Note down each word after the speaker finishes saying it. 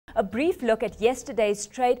a brief look at yesterday's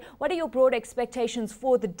trade. What are your broad expectations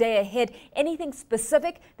for the day ahead? Anything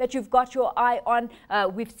specific that you've got your eye on?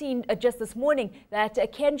 We've seen just this morning that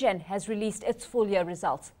KenGen has released its full year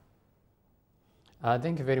results.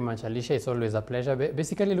 Thank you very much, Alishia. It's always a pleasure.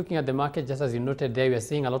 Basically, looking at the market, just as you noted there, we are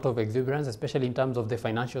seeing a lot of exuberance, especially in terms of the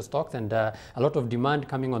financial stocks, and a lot of demand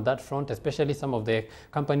coming on that front, especially some of the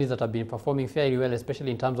companies that have been performing fairly well,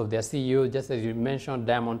 especially in terms of their CEO, just as you mentioned,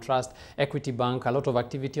 Diamond Trust, Equity Bank, a lot of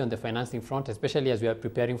activity on the financing front, especially as we are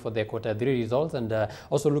preparing for the Q3 results, and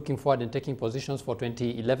also looking forward and taking positions for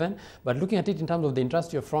 2011. But looking at it in terms of the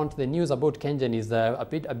industrial front, the news about KenGen is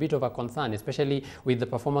a bit of a concern, especially with the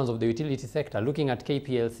performance of the utility sector. Looking at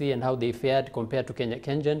KPLC and how they fared compared to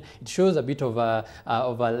KenGen, it shows a bit of a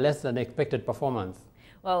less than expected performance.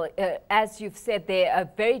 Well, as you've said, there a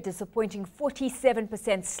very disappointing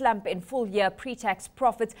 47% slump in full-year pre-tax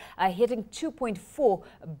profits, hitting 2.4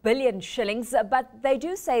 billion shillings. But they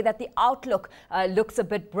do say that the outlook looks a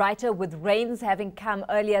bit brighter, with rains having come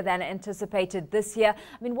earlier than anticipated this year.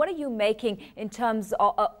 I mean, what are you making in terms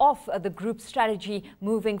of the group's strategy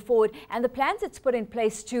moving forward and the plans it's put in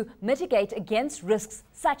place to mitigate against risks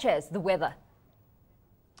such as the weather?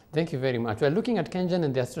 Thank you very much. Well, looking at KenGen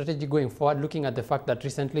and their strategy going forward, looking at the fact that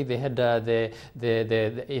recently they had the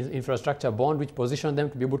infrastructure bond, which positioned them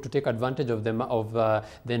to be able to take advantage of the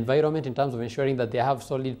environment in terms of ensuring that they have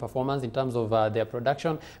solid performance in terms of their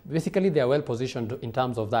production. Basically, they are well positioned in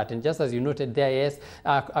terms of that. And just as you noted there, yes,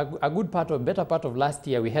 better part of last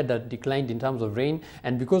year, we had a decline in terms of rain,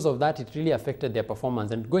 and because of that, it really affected their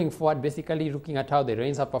performance. And going forward, basically looking at how the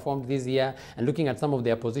rains have performed this year and looking at some of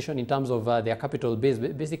their position in terms of their capital base,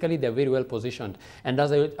 basically they're very well positioned. And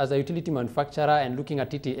as a utility manufacturer and looking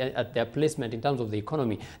at it at their placement in terms of the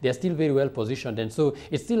economy, they're still very well positioned. And so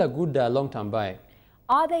it's still a good long-term buy.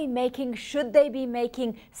 Should they be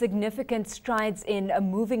making significant strides in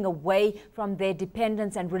moving away from their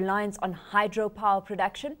dependence and reliance on hydropower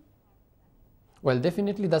production? Well,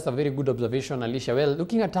 definitely that's a very good observation, Alishia. Well,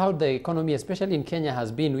 looking at how the economy, especially in Kenya,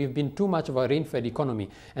 has been, we've been too much of a rain-fed economy.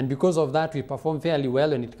 And because of that, we perform fairly well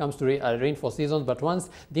when it comes to rainfall seasons. But once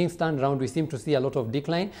things turn around, we seem to see a lot of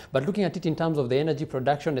decline. But looking at it in terms of the energy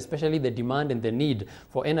production, especially the demand and the need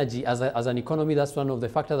for energy as an economy, that's one of the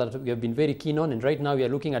factors that we have been very keen on. And right now we are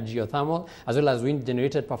looking at geothermal as well as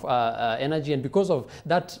wind-generated energy. And because of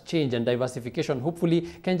that change and diversification, hopefully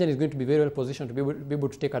KenGen is going to be very well positioned to be able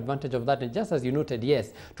to take advantage of that. And just as you noted,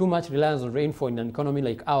 yes, too much reliance on rainfall in an economy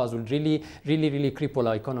like ours would really cripple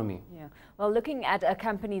our economy. Yeah. Well, looking at a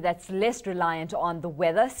company that's less reliant on the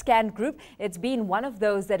weather, Scangroup, it's been one of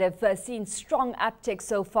those that have seen strong uptick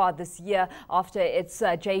so far this year after its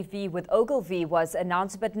JV with Ogilvy was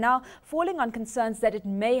announced, but now falling on concerns that it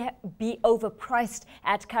may be overpriced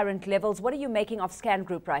at current levels. What are you making of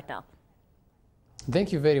Scangroup right now?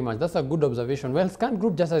 Thank you very much. That's a good observation. Well,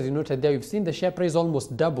 Scangroup, just as you noted there, we've seen the share price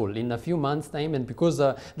almost double in a few months' time, and because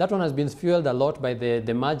that one has been fueled a lot by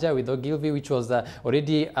the merger with Ogilvy, which was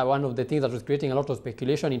already one of the things that was creating a lot of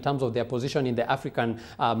speculation in terms of their position in the African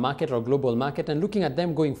market or global market. And looking at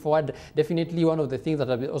them going forward, definitely one of the things that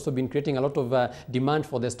have also been creating a lot of demand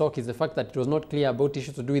for the stock is the fact that it was not clear about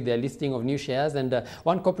issues to do with their listing of new shares. And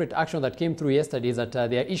one corporate action that came through yesterday is that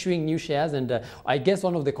they are issuing new shares, and I guess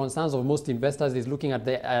one of the concerns of most investors is looking at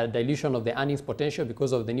the dilution of the earnings potential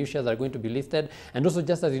because of the new shares that are going to be listed. And also,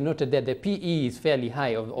 just as you noted there, the PE is fairly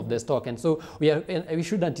high of the stock, and so we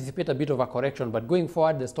should anticipate a bit of a correction. But going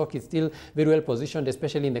forward, the stock is still very well positioned,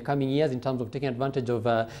 especially in the coming years in terms of taking advantage of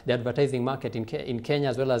the advertising market in Kenya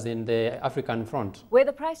as well as in the African front. Where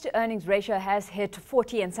the price to earnings ratio has hit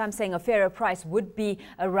 40, and some saying a fairer price would be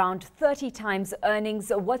around 30 times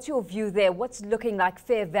earnings. What's your view there? What's looking like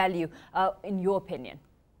fair value in your opinion?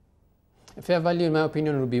 Fair value, in my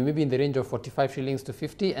opinion, would be maybe in the range of 45 shillings to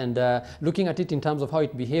 50. And looking at it in terms of how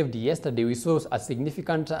it behaved yesterday, we saw a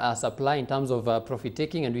significant supply in terms of profit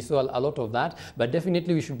taking, and we saw a lot of that. But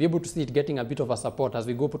definitely, we should be able to see it getting a bit of a support as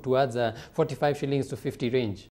we go towards 45 shillings to 50 range.